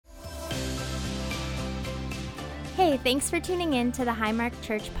Hey, thanks for tuning in to the Highmark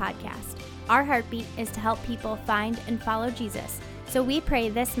Church podcast. Our heartbeat is to help people find and follow Jesus. So we pray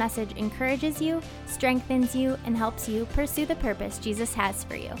this message encourages you, strengthens you, and helps you pursue the purpose Jesus has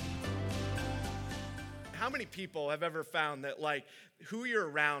for you. How many people have ever found that who you're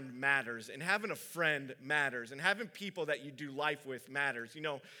around matters, and having a friend matters, and having people that you do life with matters? You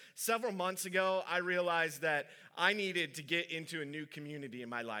know, several months ago, I realized that I needed to get into a new community in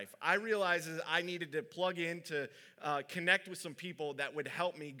my life. I realized that I needed to plug in to connect with some people that would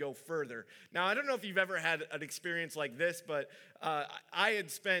help me go further. Now, I don't know if you've ever had an experience like this, but I had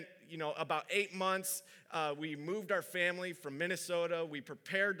spent, about 8 months. We moved our family from Minnesota. We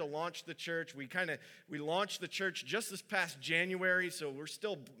prepared to launch the church. We launched the church just this past January, so we're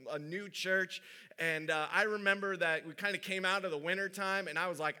still a new church. And I remember that we kind of came out of the winter time, and I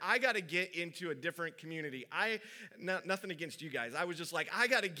was like, I got to get into a different community. Nothing against you guys. I was just like, I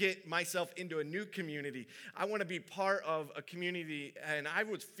got to get myself into a new community. I want to be part of a community, and I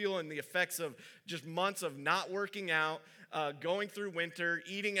was feeling the effects of just months of not working out, going through winter,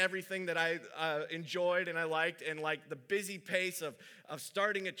 eating everything that I enjoyed and I liked, and the busy pace of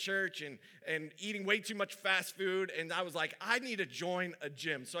starting a church and eating way too much fast food. And I was like, I need to join a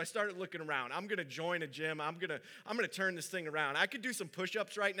gym. So I started looking around. I'm going to join a gym. I'm going to turn this thing around. I could do some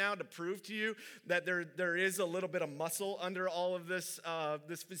push-ups right now to prove to you that there is a little bit of muscle under all of this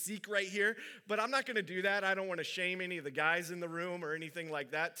physique right here. But I'm not going to do that. I don't want to shame any of the guys in the room or anything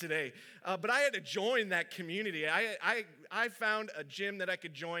like that today. But I had to join that community. I found a gym that I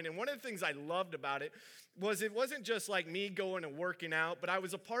could join, and one of the things I loved about it wasn't just like me going and working out, but I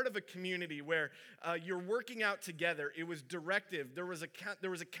was a part of a community where you're working out together. It was directive. There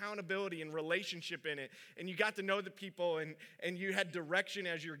was accountability and relationship in it, and you got to know the people, and you had direction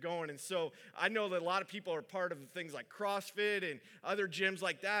as you're going. And so I know that a lot of people are part of things like CrossFit and other gyms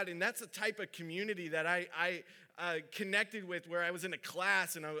like that, and that's the type of community that I connected with, where I was in a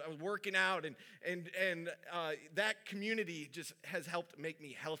class and I was working out, and that community just has helped make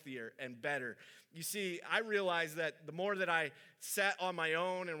me healthier and better. You see, I realized that the more that I sat on my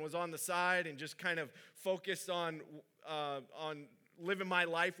own and was on the side and just kind of focused on living my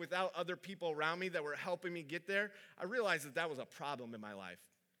life without other people around me that were helping me get there, I realized that was a problem in my life.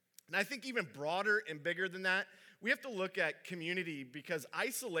 And I think even broader and bigger than that, we have to look at community, because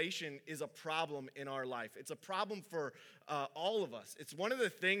isolation is a problem in our life. It's a problem for all of us. It's one of the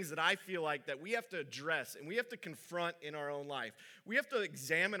things that I feel like that we have to address and we have to confront in our own life. We have to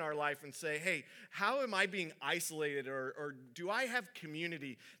examine our life and say, hey, how am I being isolated, or do I have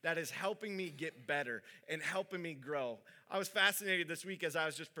community that is helping me get better and helping me grow? I was fascinated this week as I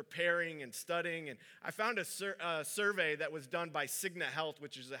was just preparing and studying, and I found a survey that was done by Cigna Health,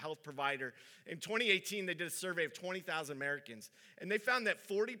 which is a health provider. In 2018, they did a survey of 20,000 Americans, and they found that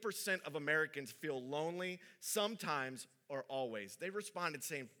 40% of Americans feel lonely sometimes or always. They responded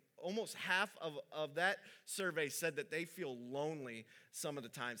saying almost half of that survey said that they feel lonely some of the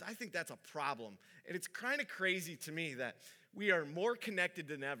times. I think that's a problem, and it's kind of crazy to me that we are more connected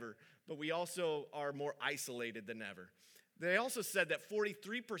than ever, but we also are more isolated than ever. They also said that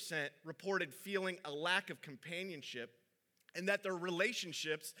 43% reported feeling a lack of companionship and that their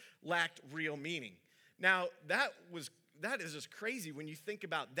relationships lacked real meaning. Now, that is just crazy when you think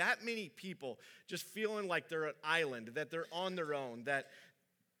about that many people just feeling like they're an island, that they're on their own, that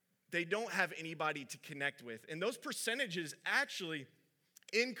they don't have anybody to connect with. And those percentages actually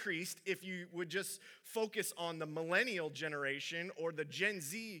increased if you would just focus on the millennial generation or the Gen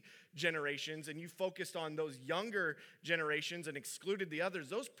Z generations, and you focused on those younger generations and excluded the others.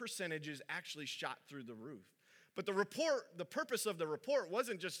 Those percentages actually shot through the roof. But the purpose of the report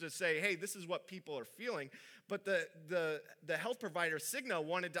wasn't just to say, hey, this is what people are feeling, but the health provider Cigna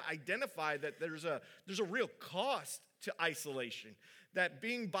wanted to identify that there's a real cost to isolation, that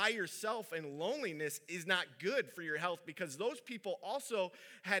being by yourself and loneliness is not good for your health, because those people also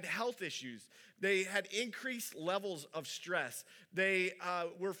had health issues. They had increased levels of stress. They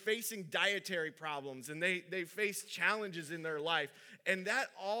were facing dietary problems, and they faced challenges in their life. And that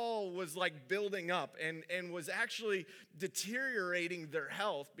all was building up and was actually deteriorating their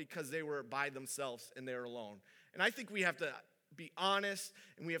health because they were by themselves and they were alone. And I think we have to be honest,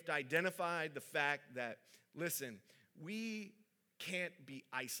 and we have to identify the fact that, listen, we can't be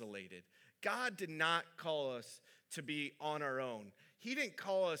isolated. God did not call us to be on our own. He didn't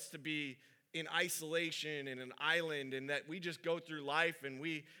call us to be in isolation and an island, and that we just go through life and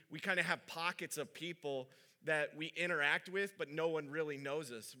we kind of have pockets of people that we interact with, but no one really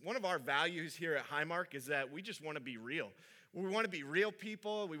knows us. One of our values here at Highmark is that we just want to be real. We want to be real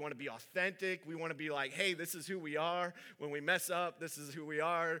people. We want to be authentic. We want to be like, hey, this is who we are. When we mess up, this is who we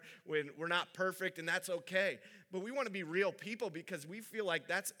are. When we're not perfect, and that's okay. But we want to be real people because we feel like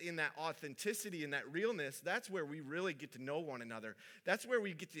that's in that authenticity and that realness, that's where we really get to know one another. That's where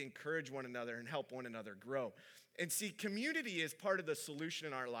we get to encourage one another and help one another grow. And see, community is part of the solution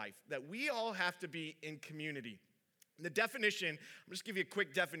in our life, that we all have to be in community. The definition, I'm just give you a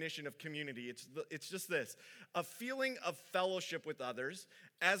quick definition of community. It's just this: a feeling of fellowship with others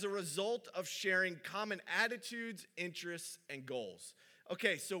as a result of sharing common attitudes, interests, and goals.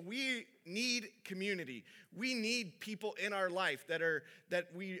 Okay, so we need community. We need people in our life that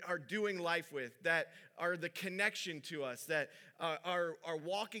we are doing life with, that are the connection to us, that are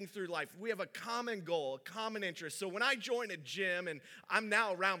walking through life. We have a common goal, a common interest. So when I join a gym and I'm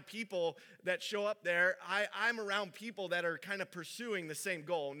now around people that show up there, I'm around people that are kind of pursuing the same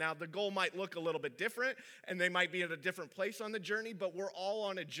goal. Now, the goal might look a little bit different, and they might be at a different place on the journey, but we're all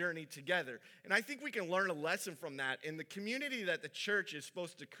on a journey together. And I think we can learn a lesson from that. And the community that the church is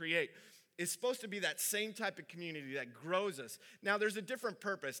supposed to create is supposed to be that same type of community that grows us. Now, there's a different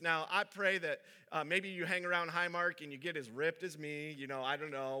purpose. Now, I pray that maybe you hang around Highmark and you get as ripped as me. You know, I don't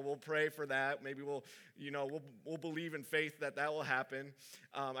know. We'll pray for that. Maybe we'll believe in faith that will happen.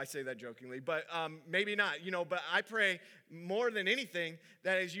 I say that jokingly, but maybe not. You know, but I pray more than anything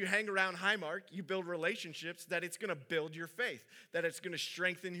that as you hang around Highmark, you build relationships, that it's going to build your faith, that it's going to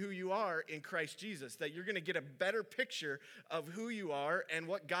strengthen who you are in Christ Jesus, that you're going to get a better picture of who you are and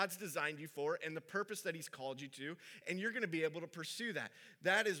what God's designed you for and the purpose that he's called you to, and you're going to be able to pursue that.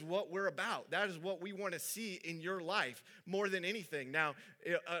 That is what we're about. That is what we want to see in your life more than anything. Now,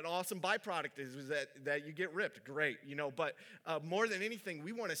 an awesome byproduct is that you get ripped. Great, you know, but more than anything,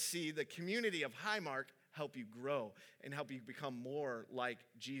 we want to see the community of Highmark help you grow and help you become more like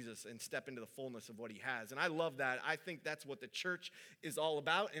Jesus and step into the fullness of what he has. And I love that. I think that's what the church is all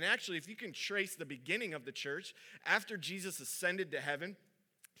about. And actually, if you can trace the beginning of the church, after Jesus ascended to heaven,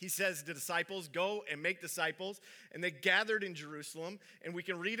 he says to disciples, go and make disciples. And they gathered in Jerusalem. And we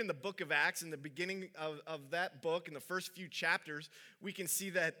can read in the book of Acts, in the beginning of that book, in the first few chapters, we can see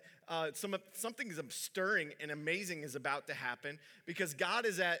that something stirring and amazing is about to happen, because God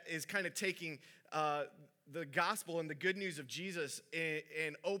is kind of taking the gospel and the good news of Jesus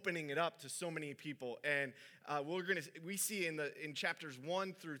and opening it up to so many people. And we see in chapters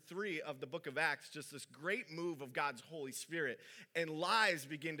 1 through 3 of the book of Acts just this great move of God's Holy Spirit, and lives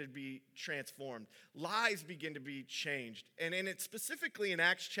begin to be transformed. Lives begin to be changed. And specifically in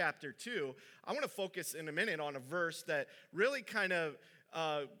Acts chapter 2, I want to focus in a minute on a verse that really kind of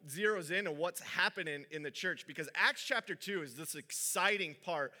zeroes in on what's happening in the church, because Acts chapter 2 is this exciting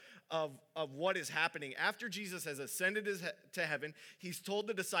part of what is happening. After Jesus has ascended to heaven, he's told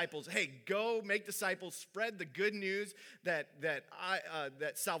the disciples, hey, go make disciples, spread the good news that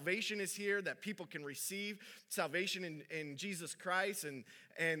salvation is here, that people can receive salvation in Jesus Christ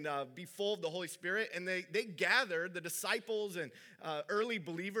and be full of the Holy Spirit. And they gather, the disciples and early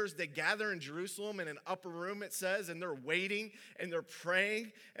believers, they gather in Jerusalem in an upper room, it says, and they're waiting and they're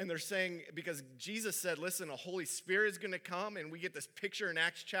praying and they're saying, because Jesus said, listen, the Holy Spirit is going to come. And we get this picture in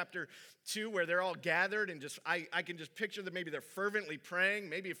Acts chapter 2 where they're all gathered, and I can just picture that maybe they're fervently praying.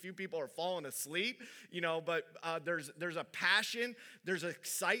 Maybe a few people are falling asleep, you know, but there's a passion, there's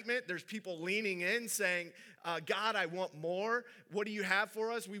excitement, there's people leaning in saying, God, I want more. What do you have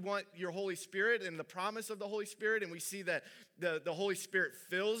for us? We want your Holy Spirit and the promise of the Holy Spirit. And we see that the Holy Spirit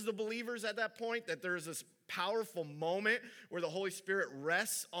fills the believers at that point, that there's this powerful moment where the Holy Spirit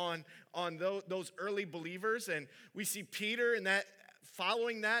rests on those early believers. And we see Peter in that,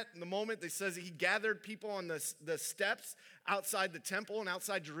 following that, in the moment that says he gathered people on the steps outside the temple and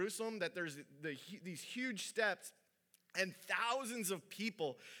outside Jerusalem, that there's these huge steps, and thousands of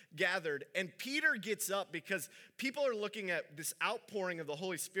people gathered. And Peter gets up because people are looking at this outpouring of the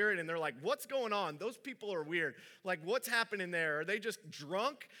Holy Spirit and they're like, what's going on? Those people are weird. Like, what's happening there? Are they just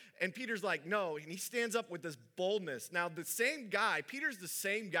drunk? And Peter's like, no. And he stands up with this boldness. Now, Peter's the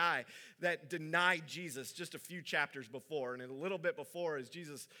same guy that denied Jesus just a few chapters before. And a little bit before, as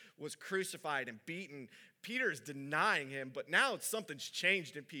Jesus was crucified and beaten, Peter's denying him, but now something's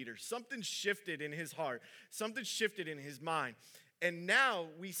changed in Peter. Something's shifted in his heart. Something's shifted in his mind. And now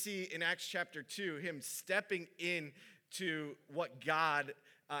we see in Acts chapter 2 him stepping into what God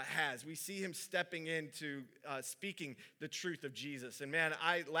has. We see him stepping into speaking the truth of Jesus. And man,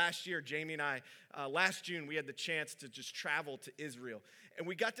 last year, Jamie and I, last June, we had the chance to just travel to Israel. And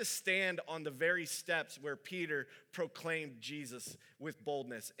we got to stand on the very steps where Peter proclaimed Jesus with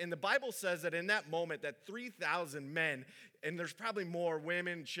boldness. And the Bible says that in that moment, that 3,000 men, and there's probably more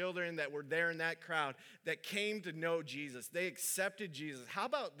women, children that were there in that crowd that came to know Jesus. They accepted Jesus. How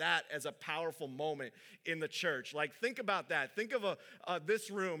about that as a powerful moment in the church? Like, think about that. Think of this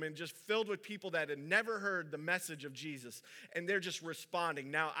room and just filled with people that had never heard the message of Jesus, and they're just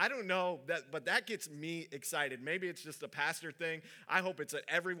responding. Now, I don't know, but that gets me excited. Maybe it's just a pastor thing. I hope it's an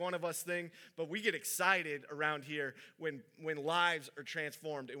every one of us thing, but we get excited around here when lives are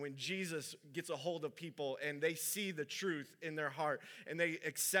transformed and when Jesus gets a hold of people and they see the truth in their heart and they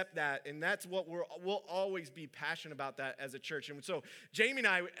accept that. And that's what we'll always be passionate about that as a church. And so Jamie and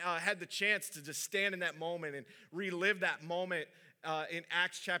I had the chance to just stand in that moment and relive that moment in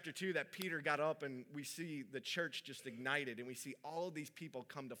Acts chapter 2 that Peter got up, and we see the church just ignited, and we see all of these people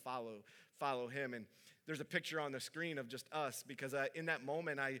come to follow him. And there's a picture on the screen of just us, because in that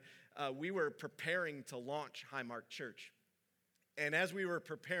moment we were preparing to launch Highmark Church. And as we were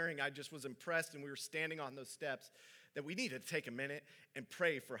preparing, I just was impressed, and we were standing on those steps, that we needed to take a minute and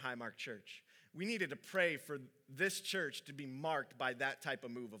pray for Highmark Church. We needed to pray for this church to be marked by that type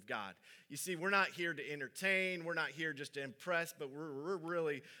of move of God. You see, we're not here to entertain. We're not here just to impress, but we're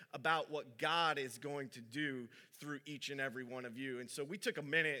really about what God is going to do through each and every one of you. And so we took a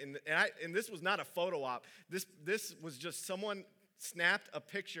minute, and this was not a photo op. This was just someone snapped a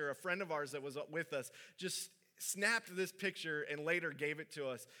picture, a friend of ours that was with us, just snapped this picture and later gave it to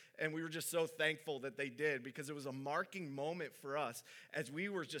us. And we were just so thankful that they did, because it was a marking moment for us as we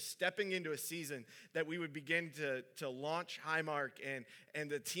were just stepping into a season that we would begin to launch Highmark,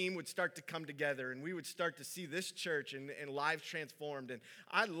 and the team would start to come together, and we would start to see this church and lives transformed. And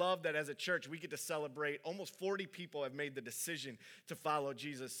I love that as a church we get to celebrate. Almost 40 people have made the decision to follow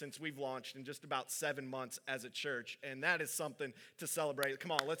Jesus since we've launched in just about 7 months as a church. And that is something to celebrate. Come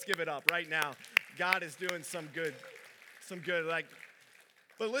on, let's give it up right now. God is doing some good.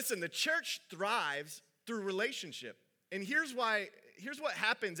 But listen, the church thrives through relationship. And here's what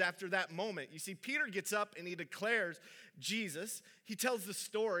happens after that moment. You see, Peter gets up and he declares Jesus. He tells the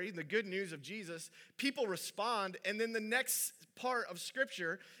story, the good news of Jesus. People respond, and then the next part of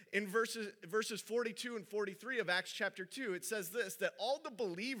Scripture in verses 42 and 43 of Acts chapter 2, it says this, that all the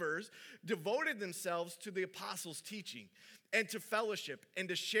believers devoted themselves to the apostles' teaching and to fellowship and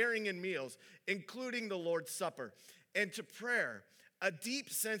to sharing in meals, including the Lord's Supper, and to prayer. A deep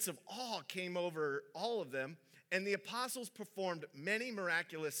sense of awe came over all of them, and the apostles performed many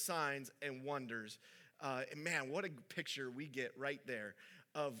miraculous signs and wonders. And man, what a picture we get right there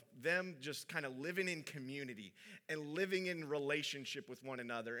of them just kind of living in community and living in relationship with one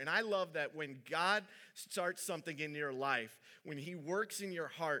another. And I love that when God starts something in your life, when he works in your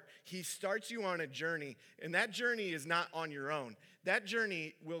heart, he starts you on a journey, and that journey is not on your own. That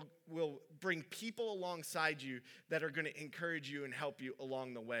journey will bring people alongside you that are going to encourage you and help you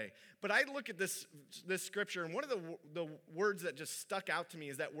along the way. But I look at this scripture, and one of the words that just stuck out to me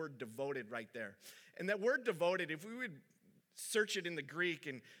is that word devoted right there. And that word devoted, if we would search it in the Greek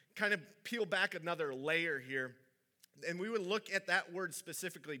and kind of peel back another layer here, and we would look at that word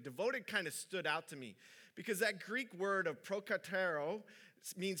specifically, devoted kind of stood out to me, because that Greek word of prokatero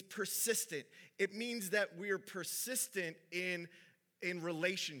means persistent. It means that we are persistent in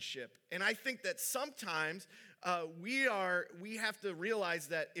relationship. And I think that sometimes we have to realize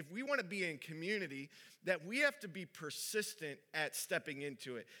that if we want to be in community, that we have to be persistent at stepping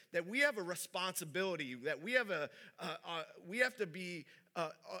into it. That we have a responsibility. That we have an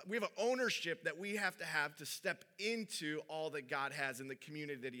ownership that we have to step into all that God has in the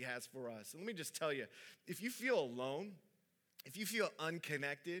community that he has for us. And let me just tell you, if you feel alone, if you feel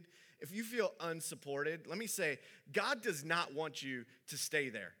unconnected, if you feel unsupported, let me say, God does not want you to stay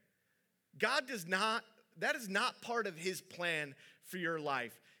there. That is not part of his plan for your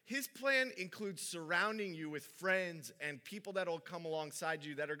life. His plan includes surrounding you with friends and people that will come alongside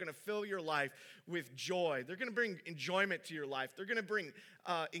you that are going to fill your life with joy. They're going to bring enjoyment to your life. They're going to bring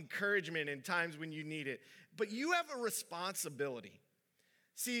encouragement in times when you need it. But you have a responsibility.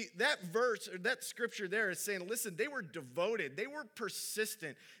 See, that verse or that scripture there is saying, listen, they were devoted. They were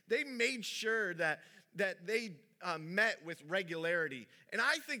persistent. They made sure that they met with regularity. And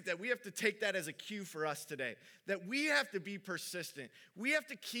I think that we have to take that as a cue for us today, that we have to be persistent. We have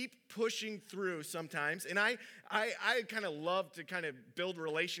to keep pushing through sometimes. And I kind of love to kind of build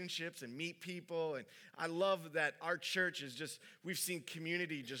relationships and meet people. And I love that our church is just, we've seen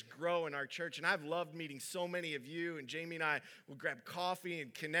community just grow in our church. And I've loved meeting so many of you. And Jamie and I will grab coffee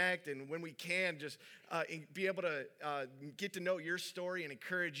and connect. And when we can, just be able to get to know your story and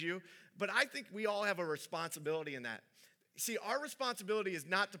encourage you. But I think we all have a responsibility in that. See, our responsibility is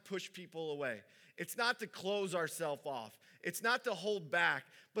not to push people away. It's not to close ourselves off. It's not to hold back,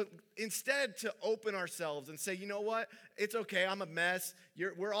 but instead to open ourselves and say, you know what? It's okay. I'm a mess.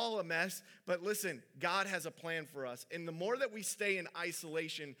 We're all a mess. But listen, God has a plan for us. And the more that we stay in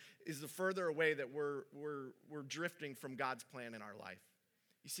isolation is the further away that we're drifting from God's plan in our life.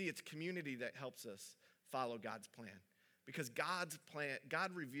 You see, it's community that helps us follow God's plan. Because God's plan,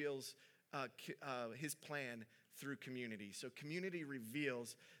 God reveals his plan through community. So community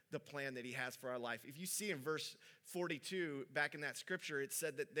reveals the plan that he has for our life. If you see in verse 42, back in that scripture, it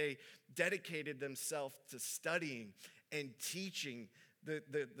said that they dedicated themselves to studying and teaching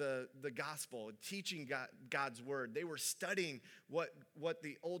the gospel, teaching God's word. They were studying what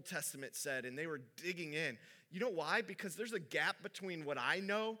the Old Testament said, and they were digging in. You know why? Because there's a gap between what I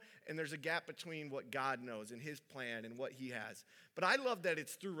know and there's a gap between what God knows and his plan and what he has. But I love that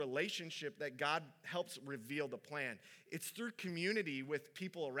it's through relationship that God helps reveal the plan. It's through community with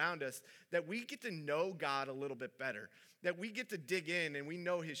people around us that we get to know God a little bit better, that we get to dig in and we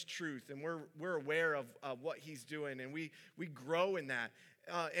know his truth and we're aware of what he's doing and we grow in that.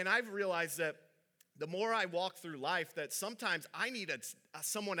 And I've realized that the more I walk through life, that sometimes I need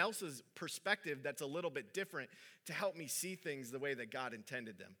someone else's perspective that's a little bit different to help me see things the way that God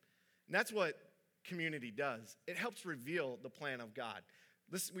intended them. And that's what community does. It helps reveal the plan of God.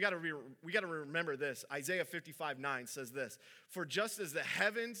 We got to remember this. Isaiah 55:9 says this: "For just as the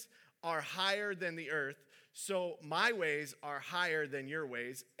heavens are higher than the earth, so my ways are higher than your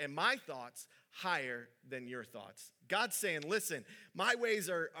ways, and my thoughts higher than your thoughts." God's saying, listen, my ways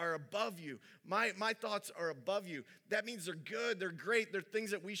are above you. My thoughts are above you. That means they're good, they're great, they're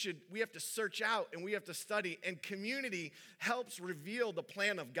things that we have to search out and we have to study. And community helps reveal the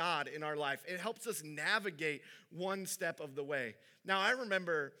plan of God in our life. It helps us navigate one step of the way. Now, I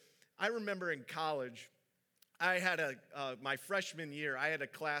remember in college, I had my freshman year, I had a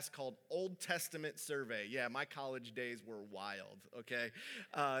class called Old Testament Survey. Yeah, my college days were wild, okay?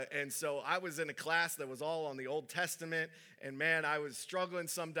 And so I was in a class that was all on the Old Testament, and man, I was struggling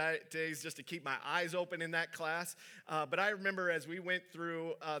some days just to keep my eyes open in that class. But I remember as we went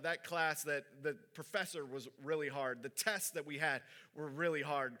through that class that the professor was really hard. The tests that we had were really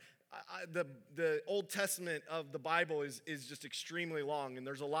hard. The Old Testament of the Bible is just extremely long, and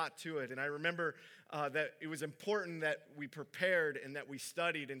there's a lot to it. And I remember that it was important that we prepared and that we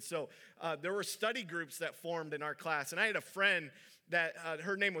studied. And so there were study groups that formed in our class. And I had a friend that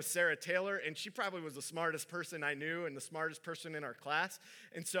her name was Sarah Taylor, and she probably was the smartest person I knew and the smartest person in our class.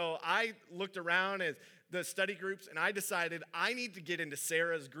 And so I looked around at the study groups, and I decided I need to get into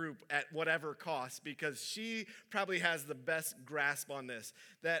Sarah's group at whatever cost because she probably has the best grasp on this,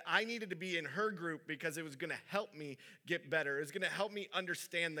 that I needed to be in her group because it was going to help me get better. It was going to help me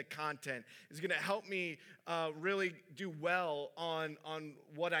understand the content. It was going to help me really do well on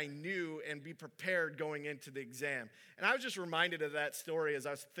what I knew and be prepared going into the exam. And I was just reminded of that story as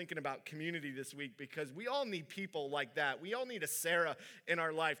I was thinking about community this week because we all need people like that. We all need a Sarah in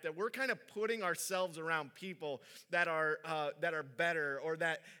our life, that we're kind of putting ourselves around people that are better or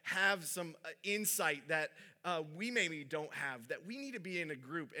that have some insight that we maybe don't have, that we need to be in a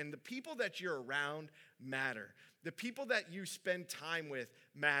group. And the people that you're around matter. The people that you spend time with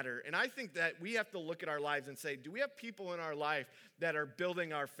matter. And I think that we have to look at our lives and say, do we have people in our life that are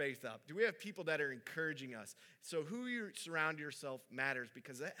building our faith up? Do we have people that are encouraging us? So who you surround yourself matters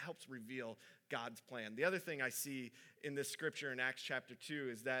because that helps reveal God's plan. The other thing I see in this scripture in Acts chapter 2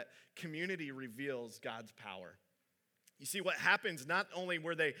 is that community reveals God's power. You see, what happens, not only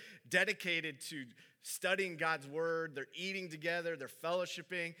were they dedicated to studying God's word, they're eating together, they're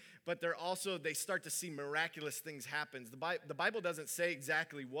fellowshipping, but they start to see miraculous things happen. The Bible doesn't say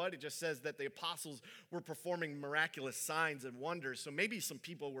exactly what, it just says that the apostles were performing miraculous signs and wonders. So maybe some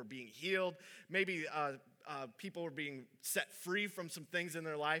people were being healed, maybe people were being set free from some things in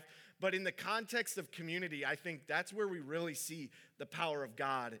their life. But in the context of community, I think that's where we really see the power of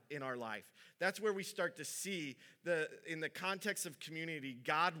God in our life. That's where we start to see, in the context of community,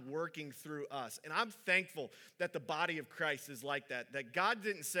 God working through us. And I'm thankful that the body of Christ is like that. That God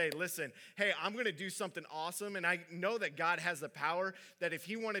didn't say, listen, hey, I'm going to do something awesome. And I know that God has the power that if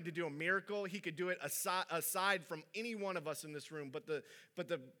he wanted to do a miracle, he could do it aside from any one of us in this room. But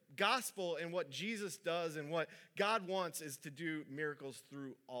the gospel and what Jesus does and what God wants is to do miracles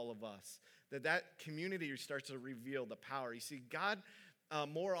through all of us. That community starts to reveal the power. You see, God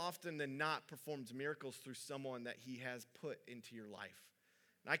more often than not performs miracles through someone that he has put into your life.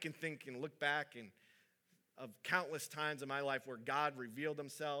 And I can think and look back of countless times in my life where God revealed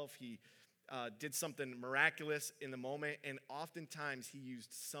himself. He did something miraculous in the moment, and oftentimes he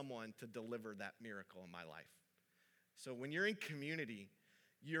used someone to deliver that miracle in my life. So when you're in community,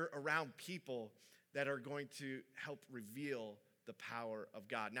 you're around people that are going to help reveal the power of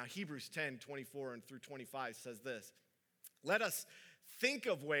God. Now, Hebrews 10:24 and through 25 says this: let us think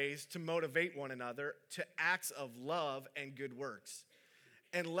of ways to motivate one another to acts of love and good works.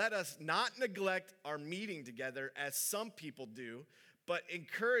 And let us not neglect our meeting together as some people do, but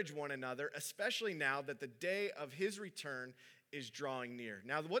encourage one another, especially now that the day of his return is drawing near.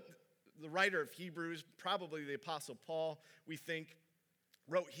 Now, what the writer of Hebrews, probably the Apostle Paul, we think,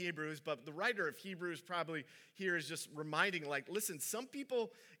 wrote Hebrews, but the writer of Hebrews probably here is just reminding, like, listen, some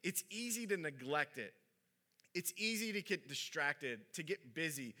people, it's easy to neglect it. It's easy to get distracted, to get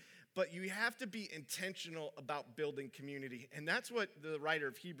busy, but you have to be intentional about building community. And that's what the writer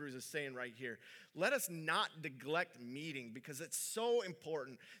of Hebrews is saying right here. Let us not neglect meeting, because it's so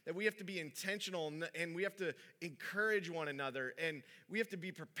important that we have to be intentional and we have to encourage one another, and we have to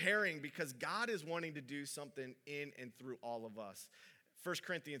be preparing because God is wanting to do something in and through all of us. 1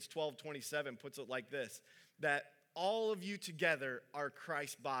 Corinthians 12:27 puts it like this, that all of you together are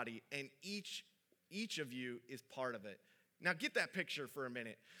Christ's body, and each of you is part of it. Now get that picture for a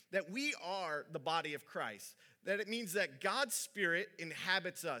minute, that we are the body of Christ, that it means that God's Spirit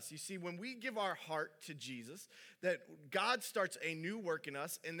inhabits us. You see, when we give our heart to Jesus, that God starts a new work in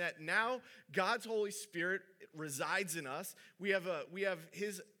us, and that now God's Holy Spirit resides in us. We have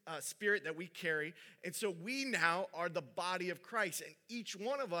his Spirit that we carry, and so we now are the body of Christ, and each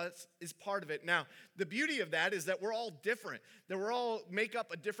one of us is part of it. Now, the beauty of that is that we're all different, that we're all make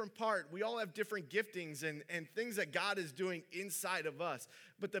up a different part. We all have different giftings and things that God is doing inside of us.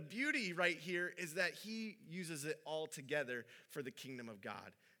 But the beauty right here is that he uses it all together for the kingdom of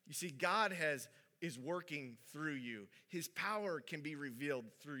God. You see, God is working through you. His power can be revealed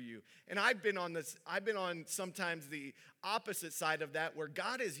through you. And I've been on sometimes the opposite side of that, where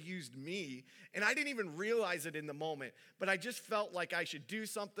God has used me, and I didn't even realize it in the moment, but I just felt like I should do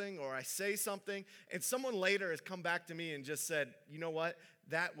something or I say something, and someone later has come back to me and just said, you know what?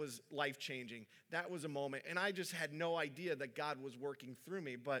 That was life-changing. That was a moment. And I just had no idea that God was working through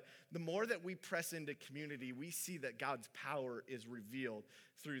me. But the more that we press into community, we see that God's power is revealed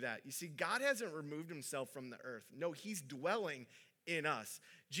through that. You see, God hasn't removed himself from the earth. No, he's dwelling in us.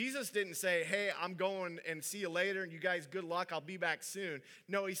 Jesus didn't say, hey, I'm going and see you later, and you guys, good luck, I'll be back soon.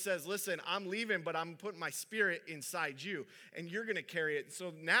 No, he says, listen, I'm leaving, but I'm putting my Spirit inside you, and you're going to carry it.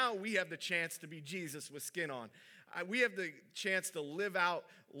 So now we have the chance to be Jesus with skin on. We have the chance to live out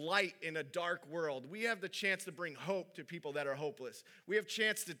light in a dark world. We have the chance to bring hope to people that are hopeless. We have a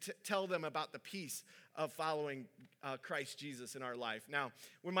chance to tell them about the peace of following Christ Jesus in our life. Now,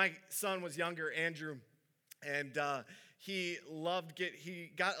 when my son was younger, Andrew, and he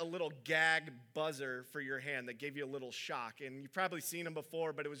got a little gag buzzer for your hand that gave you a little shock. And you've probably seen him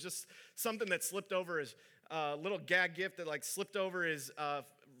before, but it was just something that slipped over his little gag gift that like slipped over his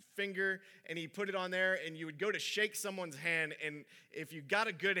finger, and he put it on there, and you would go to shake someone's hand, and if you got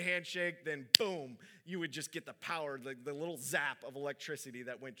a good handshake, then boom, you would just get the power, the little zap of electricity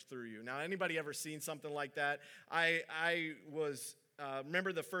that went through you. Now, anybody ever seen something like that? I was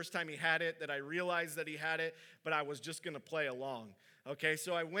remember the first time he had it, that I realized that he had it, but I was just going to play along. Okay,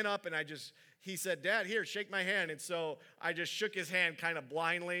 so I went up and he said, Dad, here, shake my hand. And so I just shook his hand kind of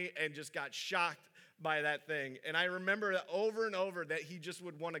blindly and just got shocked by that thing. And I remember that over and over that he just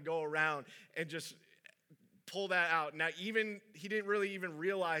would want to go around and just pull that out. Now, he didn't really even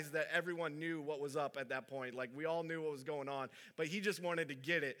realize that everyone knew what was up at that point. Like, we all knew what was going on, but he just wanted to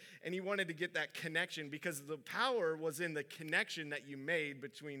get it. And he wanted to get that connection because the power was in the connection that you made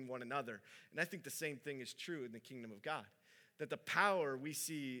between one another. And I think the same thing is true in the kingdom of God. That the power we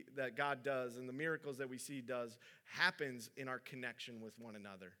see that God does and the miracles that we see does happens in our connection with one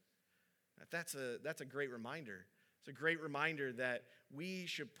another. That's a great reminder It's a great reminder that we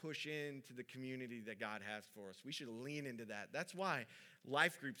should push into the community that God has for us. We should lean into that. That's why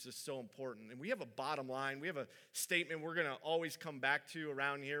life groups is so important. And we have a bottom line. We have a statement we're going to always come back to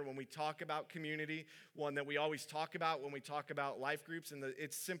around here when we talk about community, one that we always talk about when we talk about life groups. And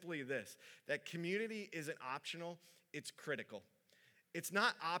it's simply this, that community isn't optional, it's critical. It's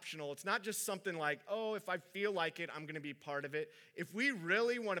not optional. It's not just something like, oh, if I feel like it, I'm going to be part of it. If we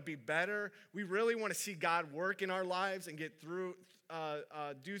really want to be better, we really want to see God work in our lives and get through,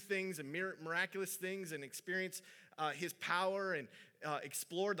 do things and miraculous things and experience his power and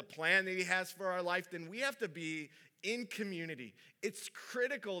explore the plan that he has for our life, then we have to be in community. It's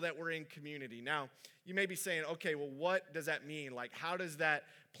critical that we're in community. Now, you may be saying, okay, well, what does that mean? Like, how does that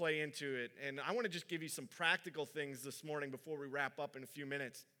play into it? And I want to just give you some practical things this morning before we wrap up in a few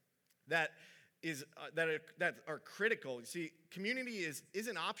minutes that are critical. You see, community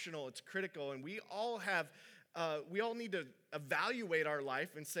isn't optional, it's critical, and we all need to evaluate our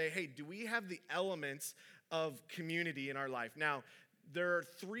life and say, hey, do we have the elements of community in our life? Now, there are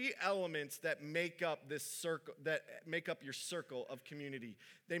three elements that make up this circle, that make up your circle of community.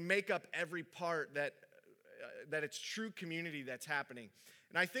 They make up every part that it's true community that's happening.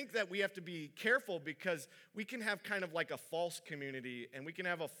 And I think that we have to be careful because we can have kind of like a false community, and we can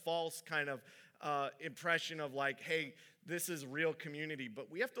have a false kind of impression of like, hey, this is real community.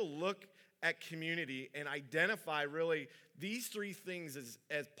 But we have to look at community and identify really these three things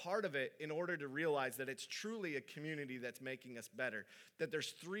as part of it in order to realize that it's truly a community that's making us better. That there's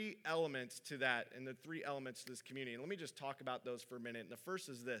three elements to that, and the three elements to this community. And let me just talk about those for a minute. And the first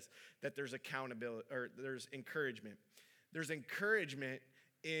is this, that there's accountability, or there's encouragement. There's encouragement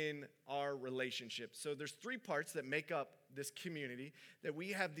in our relationship. So there's three parts that make up this community, that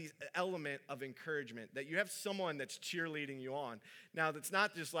we have these element of encouragement, that you have someone that's cheerleading you on. Now, that's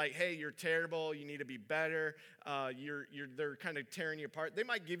not just like, hey, you're terrible, you need to be better, they're kind of tearing you apart. They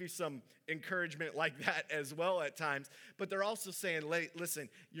might give you some encouragement like that as well at times, but they're also saying, listen,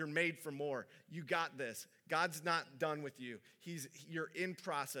 you're made for more. You got this. God's not done with you. You're in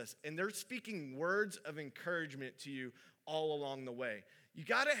process. And they're speaking words of encouragement to you all along the way. You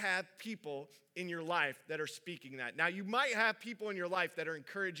got to have people in your life that are speaking that. Now, you might have people in your life that are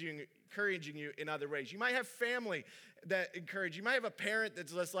encouraging you in other ways. You might have family that encourage you. You might have a parent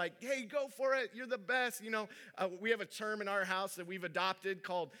that's just like, hey, go for it. You're the best. You know, we have a term in our house that we've adopted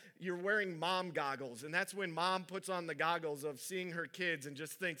called you're wearing mom goggles. And that's when mom puts on the goggles of seeing her kids and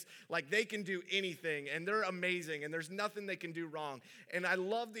just thinks like they can do anything and they're amazing and there's nothing they can do wrong. And I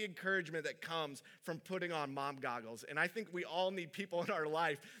love the encouragement that comes from putting on mom goggles. And I think we all need people in our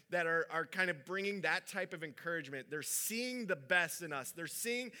life that are kind of bringing that type of encouragement. They're seeing the best in us. They're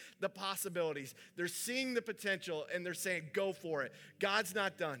seeing the possibilities. They're seeing the potential, and they're saying, go for it. God's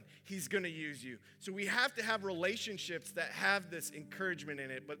not done. He's going to use you. So we have to have relationships that have this encouragement in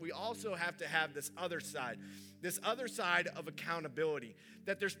it, but we also have to have this other side of accountability,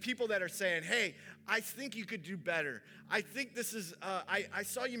 that there's people that are saying, hey, I think you could do better. I think this is, I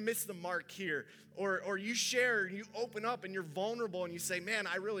saw you miss the mark here. Or you share, and you open up, and you're vulnerable, and you say, man,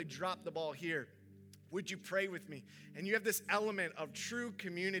 I really dropped the ball here. Would you pray with me? And you have this element of true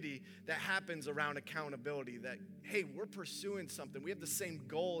community that happens around accountability, that, hey, we're pursuing something. We have the same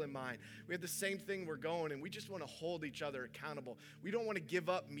goal in mind. We have the same thing we're going, and we just want to hold each other accountable. We don't want to give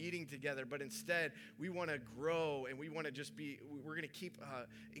up meeting together, but instead we want to grow, and we want to we're going to keep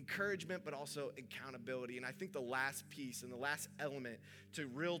encouragement, but also accountability. And I think the last piece and the last element to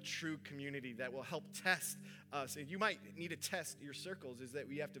real true community that will help test us, and you might need to test your circles, is that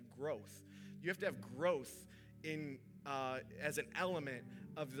we have to have growth. You have to have growth in as an element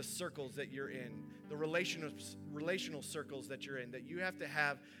of the circles that you're in, the relational circles that you're in, that you have to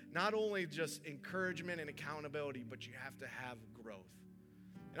have not only just encouragement and accountability, but you have to have growth.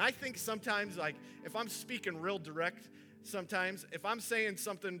 And I think sometimes, like, if I'm speaking real direct, sometimes, if I'm saying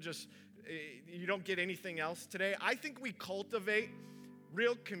something just, you don't get anything else today, I think we cultivate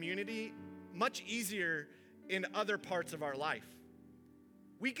real community much easier in other parts of our life.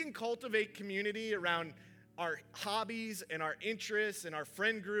 We can cultivate community around our hobbies and our interests and our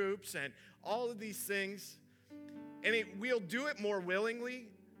friend groups and all of these things. And we'll do it more willingly.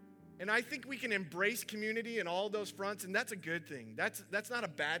 And I think we can embrace community in all those fronts, and that's a good thing. That's not a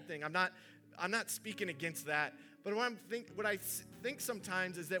bad thing. I'm not speaking against that. But what I think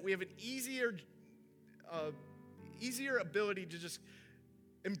sometimes is that we have an easier ability to just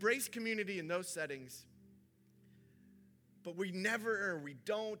embrace community in those settings. But we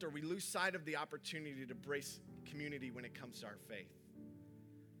lose sight of the opportunity to embrace community when it comes to our faith.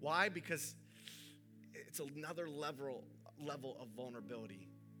 Why? Because it's another level of vulnerability.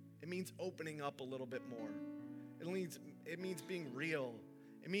 It means opening up a little bit more. It means being real.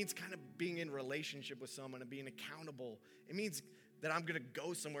 It means kind of being in relationship with someone and being accountable. It means that I'm going to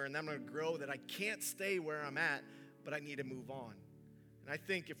go somewhere and I'm going to grow, that I can't stay where I'm at, but I need to move on. And I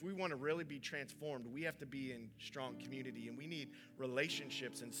think if we want to really be transformed, we have to be in strong community, and we need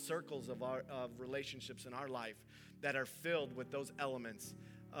relationships and circles of relationships in our life that are filled with those elements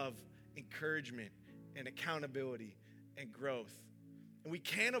of encouragement and accountability and growth. And we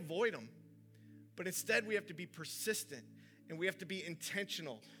can't avoid them, but instead we have to be persistent, and we have to be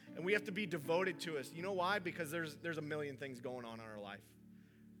intentional, and we have to be devoted to us. You know why? Because there's a million things going on in our life.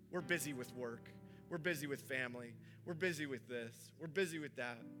 We're busy with work. We're busy with family. We're busy with this. We're busy with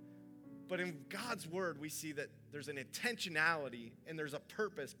that. But in God's word, we see that there's an intentionality and there's a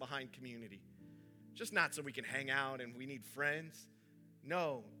purpose behind community. Just not so we can hang out and we need friends.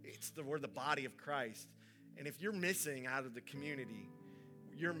 No, we're the body of Christ. And if you're missing out of the community,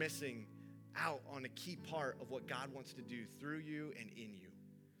 you're missing out on a key part of what God wants to do through you and in you.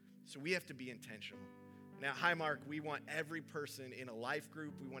 So we have to be intentional. Now, at Highmark, we want every person in a life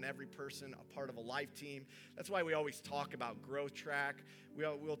group. We want every person a part of a life team. That's why we always talk about Growth Track.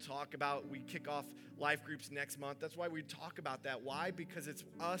 We'll talk about, we kick off life groups next month. That's why we talk about that. Why? Because it's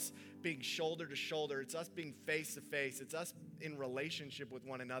us being shoulder to shoulder. It's us being face to face. It's us in relationship with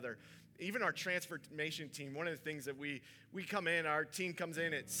one another. Even our transformation team, one of the things that we come in, our team comes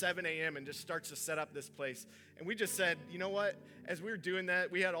in at 7 a.m. and just starts to set up this place. And we just said, you know what? As we were doing that,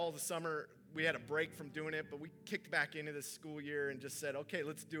 we had all the summer, we had a break from doing it, but we kicked back into this school year and just said, okay,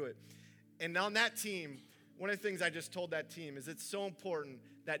 let's do it. And on that team, one of the things I just told that team is it's so important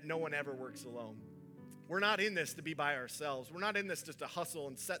that no one ever works alone. We're not in this to be by ourselves. We're not in this just to hustle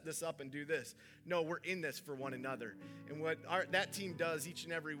and set this up and do this. No, we're in this for one another. And what that team does each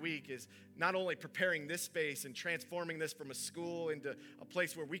and every week is not only preparing this space and transforming this from a school into a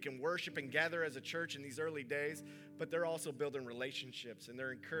place where we can worship and gather as a church in these early days, but they're also building relationships, and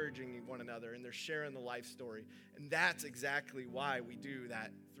they're encouraging one another, and they're sharing the life story. And that's exactly why we do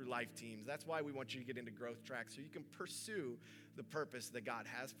that through life teams. That's why we want you to get into Growth Track, so you can pursue the purpose that God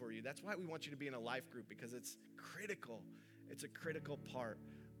has for you. That's why we want you to be in a life group, because it's critical. It's a critical part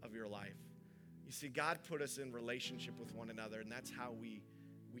of your life. You see, God put us in relationship with one another, and that's how we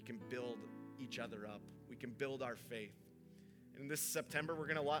can build each other up. We can build our faith. And this September, we're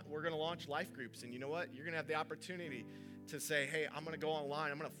gonna launch life groups. And you know what? You're gonna have the opportunity to say, hey, I'm gonna go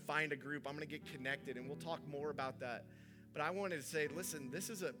online. I'm gonna find a group. I'm gonna get connected, and we'll talk more about that. But I wanted to say, listen, this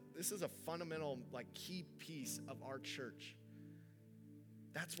is a fundamental, key piece of our church.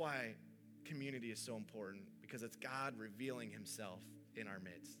 That's why community is so important, because it's God revealing himself in our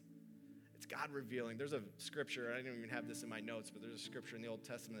midst. It's God revealing. There's a scripture, I don't even have this in my notes, but there's a scripture in the Old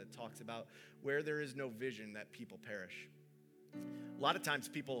Testament that talks about where there is no vision, that people perish. A lot of times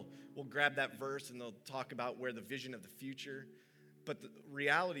people will grab that verse and they'll talk about where the vision of the future. But the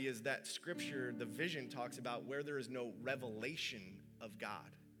reality is that scripture, the vision talks about where there is no revelation of God,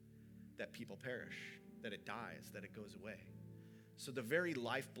 that people perish, that it dies, that it goes away. So the very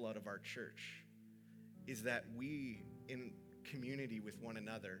lifeblood of our church is that we, in community with one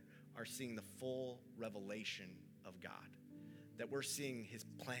another, are seeing the full revelation of God, that we're seeing his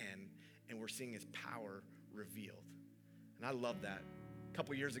plan and we're seeing his power revealed. And I love that. A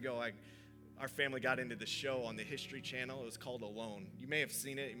couple years ago, our family got into the show on the History Channel. It was called Alone. You may have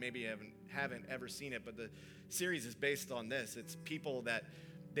seen it, you maybe haven't ever seen it, but the series is based on this. It's people that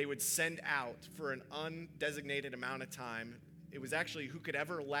they would send out for an undesignated amount of time. It was actually who could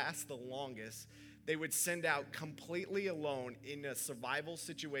ever last the longest. They would send out completely alone in a survival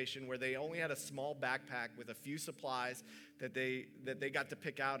situation where they only had a small backpack with a few supplies that they got to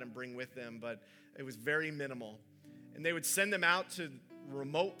pick out and bring with them, but it was very minimal. And they would send them out to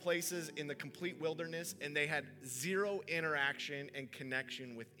remote places in the complete wilderness, and they had zero interaction and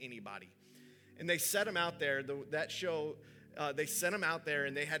connection with anybody. And they set them out there, that show, they sent them out there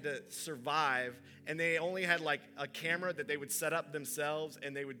and they had to survive, and they only had a camera that they would set up themselves,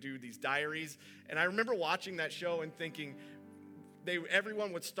 and they would do these diaries. And I remember watching that show and thinking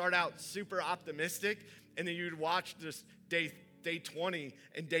everyone would start out super optimistic, and then you'd watch this day 20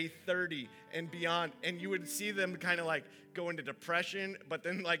 and day 30 and beyond, and you would see them kind of go into depression, but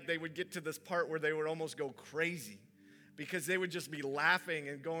then they would get to this part where they would almost go crazy, because they would just be laughing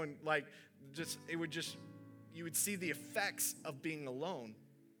and going you would see the effects of being alone.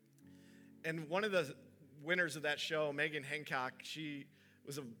 And one of the winners of that show, Megan Hancock, she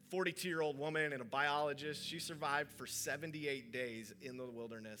was a 42-year-old woman and a biologist. She survived for 78 days in the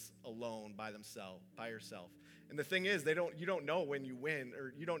wilderness alone by herself. And the thing is, you don't know when you win,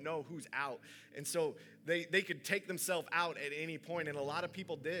 or you don't know who's out. And so they could take themselves out at any point, and a lot of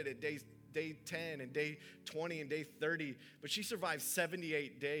people did at day 10 and day 20 and day 30, but she survived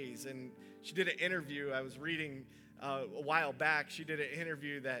 78 days. And she did an interview I was reading a while back. She did an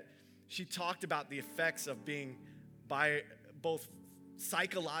interview that she talked about the effects of being by both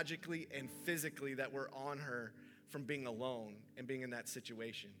psychologically and physically that were on her from being alone and being in that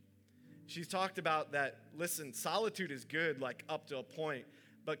situation. She's talked about that, listen, solitude is good, like up to a point,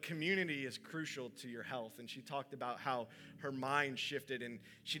 but community is crucial to your health. And she talked about how her mind shifted, and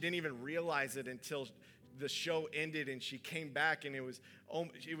she didn't even realize it until the show ended and she came back, and it was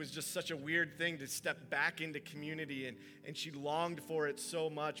just such a weird thing to step back into community, and she longed for it so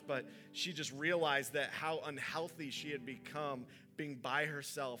much, but she just realized that how unhealthy she had become being by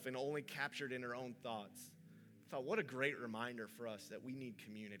herself and only captured in her own thoughts. I thought, what a great reminder for us that we need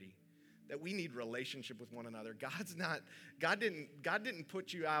community, that we need relationship with one another. God didn't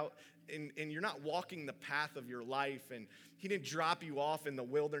put you out and you're not walking the path of your life, and he didn't drop you off in the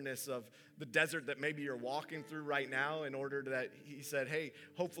wilderness of the desert that maybe you're walking through right now in order that he said, hey,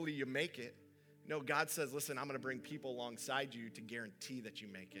 hopefully you make it. No, God says, listen, I'm going to bring people alongside you to guarantee that you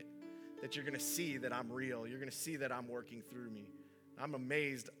make it, that you're going to see that I'm real. You're going to see that I'm working through me. I'm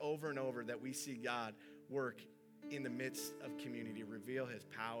amazed over and over that we see God work in the midst of community, reveal his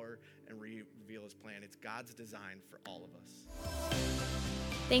power and reveal his plan. It's God's design for all of us.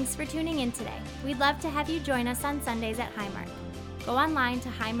 Thanks for tuning in today. We'd love to have you join us on Sundays at Highmark. Go online to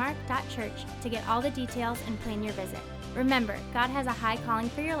highmark.church to get all the details and plan your visit. Remember, God has a high calling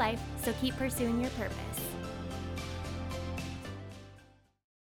for your life, so keep pursuing your purpose.